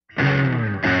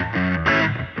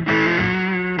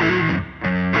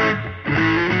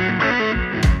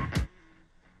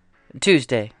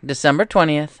Tuesday, December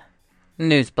 20th.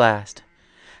 News Blast.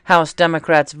 House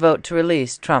Democrats vote to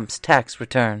release Trump's tax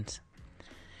returns.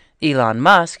 Elon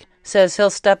Musk says he'll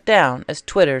step down as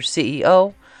Twitter's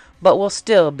CEO, but will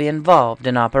still be involved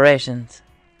in operations.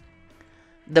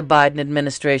 The Biden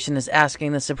administration is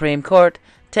asking the Supreme Court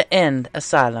to end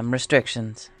asylum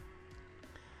restrictions.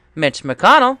 Mitch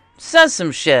McConnell says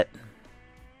some shit.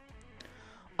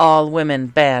 All women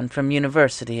banned from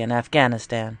university in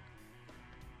Afghanistan.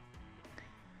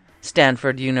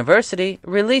 Stanford University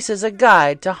releases a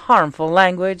guide to harmful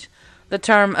language. The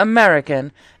term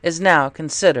American is now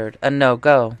considered a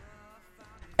no-go.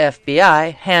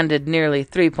 FBI handed nearly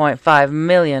 $3.5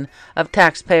 million of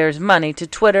taxpayers' money to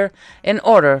Twitter in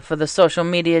order for the social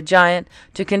media giant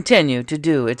to continue to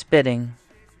do its bidding.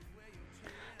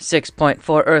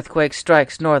 6.4 earthquake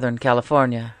strikes Northern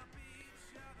California.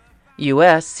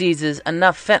 U.S. seizes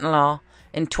enough fentanyl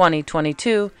in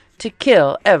 2022 to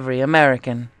kill every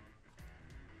American.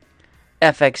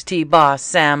 FXT boss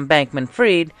Sam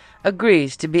Bankman-Fried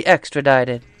agrees to be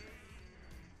extradited.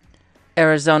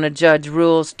 Arizona judge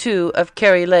rules 2 of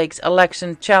Kari Lake's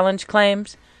election challenge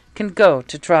claims can go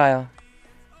to trial.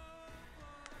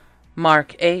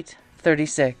 Mark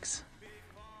 8:36.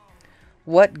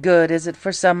 What good is it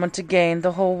for someone to gain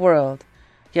the whole world,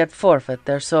 yet forfeit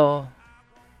their soul?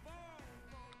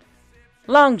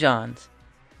 Long johns.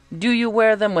 Do you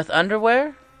wear them with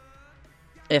underwear?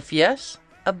 If yes,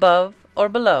 above or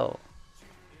below?